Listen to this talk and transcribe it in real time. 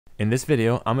In this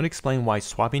video, I'm going to explain why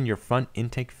swapping your front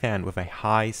intake fan with a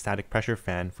high static pressure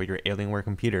fan for your Alienware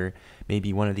computer may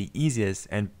be one of the easiest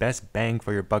and best bang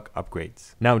for your buck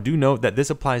upgrades. Now do note that this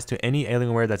applies to any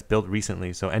Alienware that's built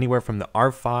recently, so anywhere from the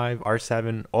R5,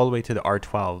 R7, all the way to the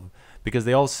R12, because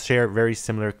they all share very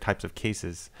similar types of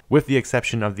cases, with the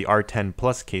exception of the R10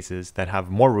 Plus cases that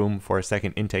have more room for a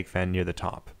second intake fan near the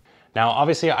top. Now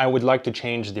obviously I would like to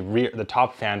change the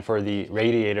top fan for the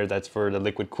radiator that's for the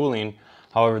liquid cooling.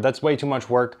 However, that's way too much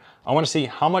work. I want to see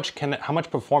how much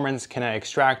performance can I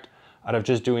extract out of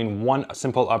just doing one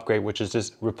simple upgrade, which is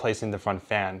just replacing the front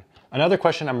fan. Another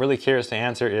question I'm really curious to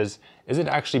answer is it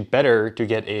actually better to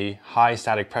get a high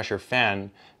static pressure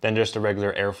fan than just a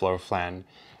regular airflow fan?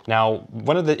 Now,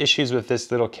 one of the issues with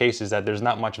this little case is that there's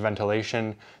not much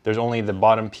ventilation. There's only the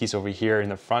bottom piece over here in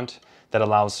the front that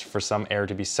allows for some air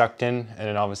to be sucked in and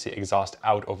then obviously exhaust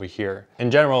out over here. In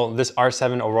general, this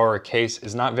R7 Aurora case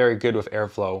is not very good with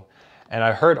airflow. And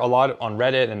I heard a lot on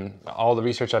Reddit, and all the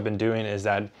research I've been doing is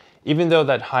that even though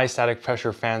that high static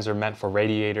pressure fans are meant for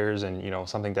radiators and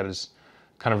something that is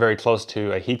kind of very close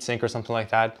to a heatsink or something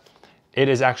like that, it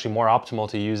is actually more optimal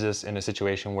to use this in a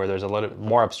situation where there's a lot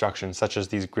more obstruction, such as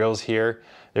these grills here.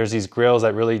 There's these grills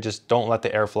that really just don't let the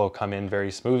airflow come in very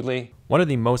smoothly. One of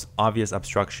the most obvious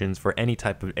obstructions for any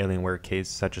type of Alienware case,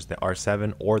 such as the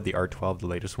R7 or the R12, the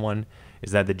latest one,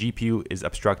 is that the GPU is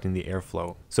obstructing the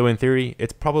airflow. So in theory,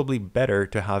 it's probably better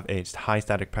to have a high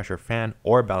static pressure fan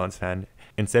or balance fan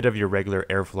instead of your regular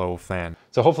airflow fan.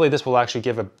 So hopefully this will actually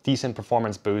give a decent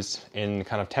performance boost in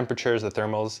kind of temperatures, the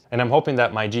thermals, and I'm hoping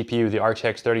that my GPU, the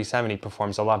RTX 3070,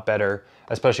 performs a lot better,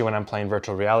 especially when I'm playing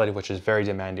virtual reality, which is very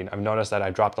demanding. I've noticed that I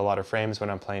dropped a lot of frames when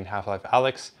I'm playing Half-Life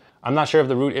Alyx. I'm not sure if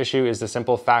the root issue is the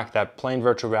simple fact that playing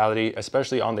virtual reality,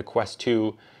 especially on the Quest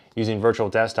 2, using virtual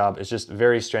desktop is just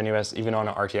very strenuous, even on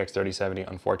an RTX 3070,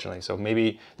 unfortunately. So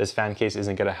maybe this fan case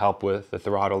isn't gonna help with the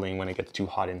throttling when it gets too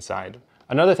hot inside.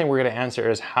 Another thing we're going to answer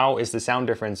is how is the sound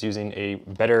difference using a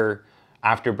better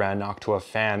after-brand Noctua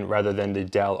fan rather than the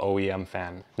Dell OEM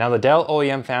fan. Now the Dell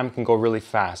OEM fan can go really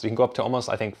fast. You can go up to almost,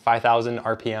 I think, 5,000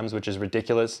 RPMs, which is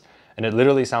ridiculous. And it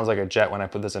literally sounds like a jet when I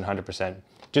put this in 100%.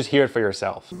 Just hear it for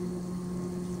yourself.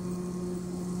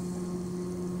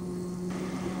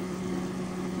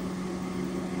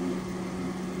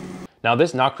 Now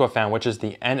this Noctua fan, which is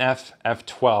the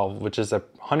NF-F12, which is a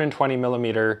 120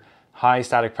 millimeter high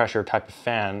static pressure type of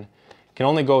fan, can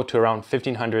only go to around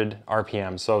 1500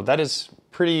 RPM. So that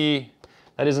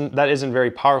isn't very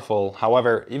powerful.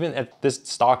 However, even at this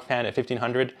stock fan at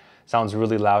 1500 sounds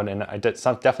really loud, and it's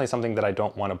definitely something that I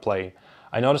don't want to play.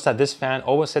 I noticed that this fan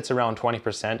always sits around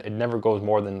 20%. It never goes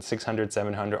more than 600,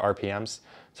 700 RPMs.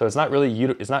 So it's not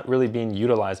really being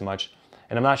utilized much.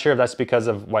 And I'm not sure if that's because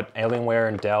of what Alienware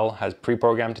and Dell has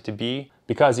pre-programmed it to be,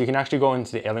 because you can actually go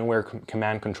into the Alienware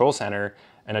Command Control Center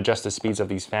and adjust the speeds of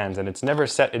these fans, and it's never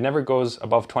set, it never goes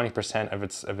above 20%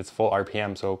 of its full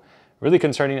RPM. So really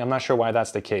concerning. I'm not sure why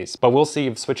that's the case, but we'll see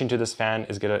if switching to this fan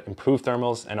is gonna improve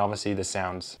thermals and obviously the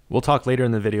sounds. We'll talk later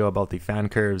in the video about the fan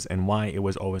curves and why it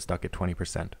was always stuck at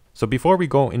 20%. So before we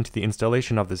go into the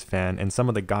installation of this fan and some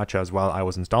of the gotchas while I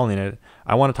was installing it,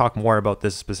 I want to talk more about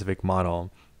this specific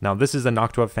model. Now this is a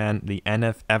Noctua fan, the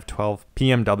NF-F12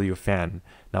 PMW fan.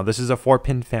 Now this is a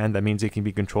 4-pin fan. That means it can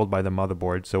be controlled by the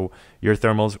motherboard. So your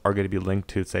thermals are going to be linked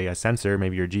to, say, a sensor,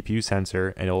 maybe your GPU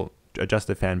sensor, and it'll adjust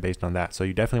the fan based on that. So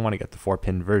you definitely want to get the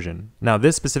 4-pin version. Now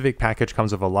this specific package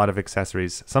comes with a lot of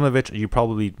accessories, some of which you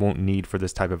probably won't need for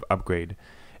this type of upgrade.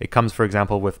 It comes, for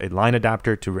example, with a line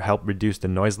adapter to help reduce the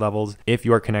noise levels if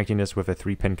you are connecting this with a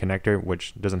 3-pin connector,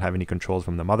 which doesn't have any controls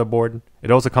from the motherboard. It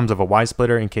also comes with a Y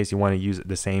splitter in case you want to use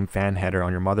the same fan header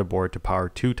on your motherboard to power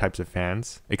 2 types of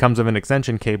fans. It comes with an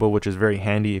extension cable, which is very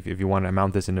handy if you want to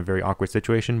mount this in a very awkward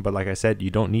situation, but like I said, you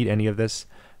don't need any of this.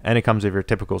 And it comes with your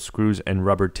typical screws and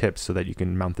rubber tips so that you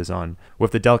can mount this on.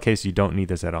 With the Dell case, you don't need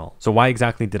this at all. So why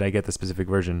exactly did I get the specific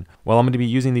version? Well, I'm going to be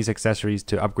using these accessories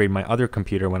to upgrade my other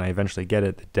computer when I eventually get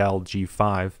it, the Dell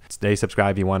G5. Stay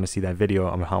subscribed if you want to see that video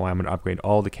on how I'm going to upgrade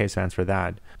all the case fans for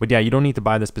that. But yeah, you don't need to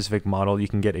buy the specific model. You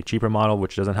can get a cheaper model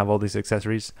which doesn't have all these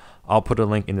accessories. I'll put a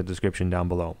link in the description down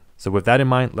below. So with that in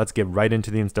mind, let's get right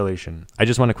into the installation. I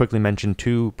just want to quickly mention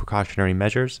 2 precautionary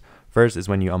measures. First is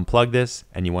when you unplug this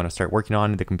and you want to start working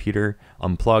on the computer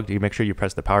unplugged, you make sure you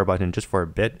press the power button just for a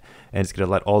bit and it's going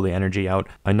to let all the energy out.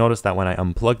 I noticed that when I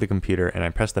unplugged the computer and I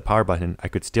pressed the power button, I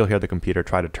could still hear the computer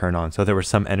try to turn on. So there was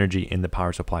some energy in the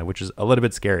power supply, which is a little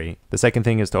bit scary. The second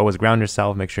thing is to always ground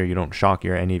yourself, make sure you don't shock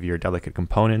any of your delicate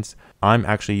components. I'm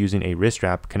actually using a wrist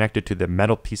strap connected to the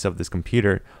metal piece of this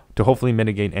computer to hopefully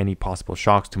mitigate any possible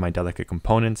shocks to my delicate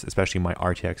components, especially my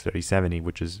RTX 3070,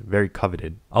 which is very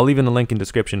coveted. I'll leave in the link in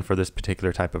description for this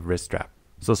particular type of wrist strap.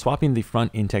 So swapping the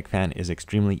front intake fan is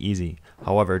extremely easy.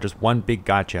 However, just one big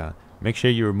gotcha. Make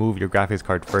sure you remove your graphics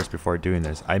card first before doing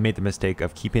this. I made the mistake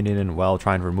of keeping it in while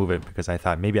trying to remove it because I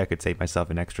thought maybe I could save myself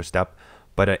an extra step,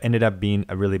 but it ended up being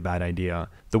a really bad idea.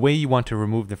 The way you want to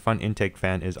remove the front intake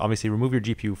fan is obviously remove your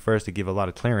GPU first to give a lot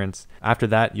of clearance. After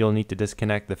that, you'll need to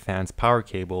disconnect the fan's power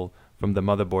cable from the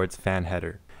motherboard's fan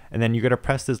header. And then you're going to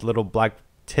press this little black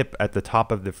tip at the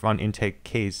top of the front intake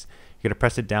case. You're going to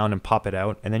press it down and pop it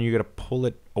out, and then you're going to pull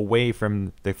it away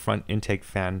from the front intake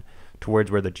fan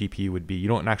towards where the GPU would be. You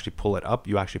don't actually pull it up,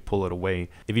 you actually pull it away.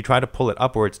 If you try to pull it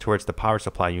upwards towards the power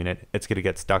supply unit, it's going to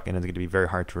get stuck and it's going to be very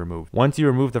hard to remove. Once you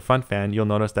remove the front fan, you'll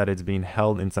notice that it's being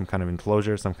held in some kind of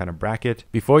enclosure, some kind of bracket.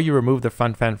 Before you remove the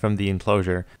front fan from the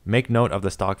enclosure, make note of the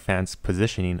stock fan's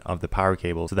positioning of the power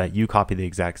cable so that you copy the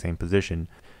exact same position.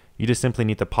 You just simply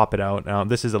need to pop it out. Now,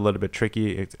 this is a little bit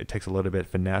tricky. It takes a little bit of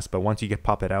finesse, but once you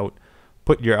pop it out,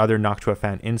 put your other Noctua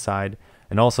fan inside,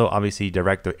 and also obviously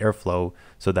direct the airflow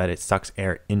so that it sucks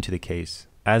air into the case.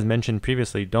 As mentioned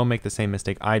previously, don't make the same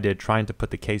mistake I did trying to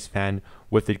put the case fan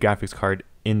with the graphics card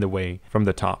in the way from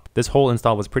the top. This whole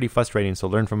install was pretty frustrating, so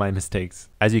learn from my mistakes.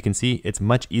 As you can see, it's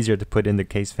much easier to put in the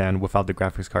case fan without the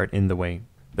graphics card in the way.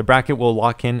 The bracket will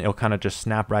lock in, it'll kind of just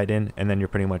snap right in, and then you're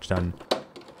pretty much done.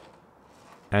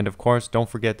 And of course, don't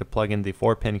forget to plug in the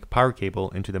 4-pin power cable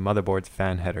into the motherboard's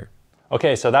fan header.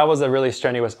 Okay, so that was a really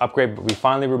strenuous upgrade, but we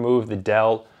finally removed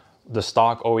the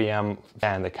stock OEM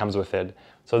fan that comes with it.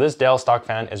 So this Dell stock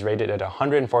fan is rated at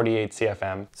 148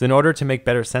 CFM. So in order to make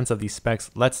better sense of these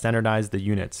specs, let's standardize the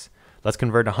units. Let's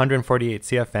convert 148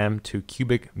 CFM to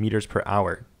cubic meters per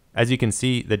hour. As you can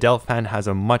see, the Dell fan has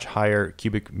a much higher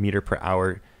cubic meter per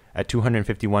hour at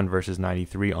 251 versus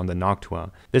 93 on the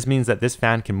Noctua. This means that this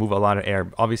fan can move a lot of air,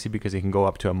 obviously because it can go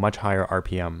up to a much higher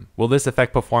RPM. Will this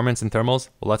affect performance and thermals?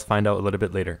 Well, let's find out a little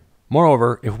bit later.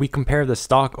 Moreover, if we compare the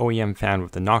stock OEM fan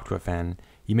with the Noctua fan,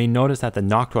 you may notice that the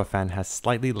Noctua fan has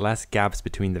slightly less gaps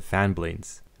between the fan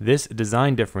blades. This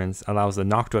design difference allows the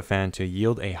Noctua fan to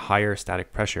yield a higher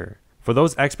static pressure. For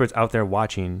those experts out there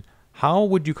watching, how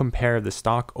would you compare the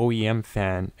stock OEM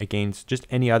fan against just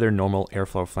any other normal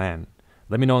airflow fan?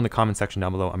 Let me know in the comment section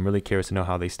down below. I'm really curious to know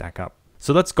how they stack up.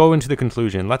 So let's go into the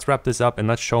conclusion. Let's wrap this up and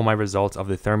let's show my results of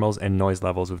the thermals and noise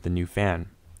levels with the new fan.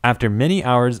 After many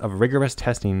hours of rigorous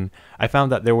testing, I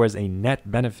found that there was a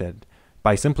net benefit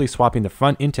by simply swapping the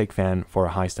front intake fan for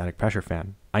a high static pressure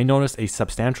fan. I noticed a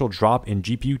substantial drop in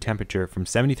GPU temperature from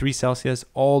 73 Celsius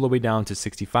all the way down to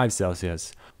 65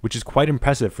 Celsius, which is quite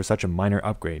impressive for such a minor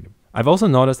upgrade. I've also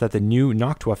noticed that the new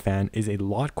Noctua fan is a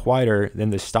lot quieter than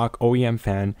the stock OEM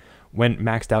fan when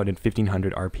maxed out at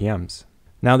 1500 RPMs.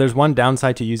 Now there's one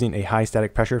downside to using a high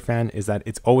static pressure fan is that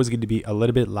it's always going to be a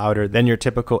little bit louder than your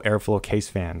typical airflow case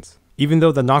fans. Even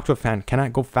though the Noctua fan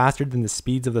cannot go faster than the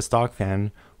speeds of the stock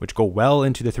fan, which go well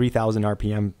into the 3000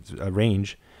 RPM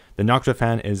range, the Noctua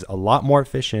fan is a lot more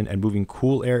efficient at moving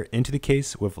cool air into the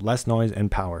case with less noise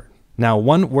and power. Now,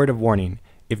 one word of warning,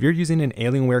 if you're using an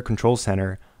Alienware Control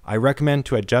Center, I recommend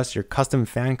to adjust your custom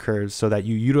fan curves so that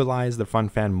you utilize the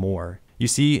front fan more. You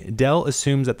see, Dell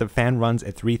assumes that the fan runs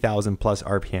at 3000 plus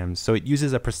RPMs, so it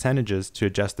uses a percentages to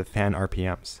adjust the fan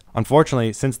RPMs.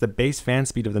 Unfortunately, since the base fan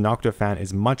speed of the Noctua fan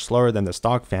is much slower than the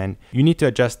stock fan, you need to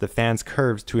adjust the fan's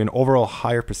curves to an overall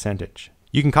higher percentage.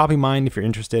 You can copy mine if you're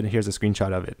interested. Here's a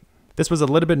screenshot of it. This was a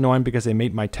little bit annoying because it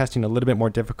made my testing a little bit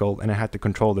more difficult and I had to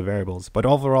control the variables, but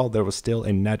overall there was still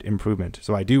a net improvement.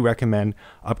 So I do recommend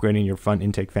upgrading your front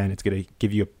intake fan. It's going to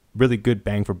give you a really good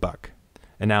bang for buck.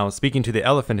 And now, speaking to the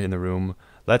elephant in the room,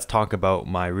 let's talk about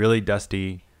my really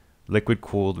dusty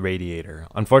liquid-cooled radiator.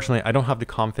 Unfortunately, I don't have the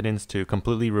confidence to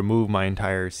completely remove my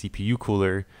entire CPU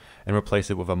cooler and replace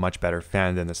it with a much better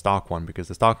fan than the stock one, because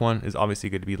the stock one is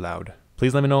obviously going to be loud.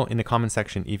 Please let me know in the comment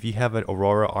section if you have an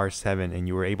Aurora R7 and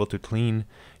you were able to clean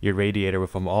your radiator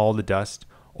with all the dust,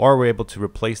 or were able to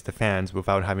replace the fans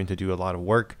without having to do a lot of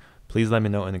work. Please let me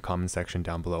know in the comment section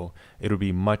down below. It would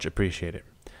be much appreciated.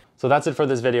 So that's it for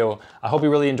this video. I hope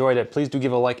you really enjoyed it. Please do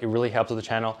give a like, it really helps with the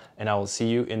channel, and I will see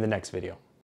you in the next video.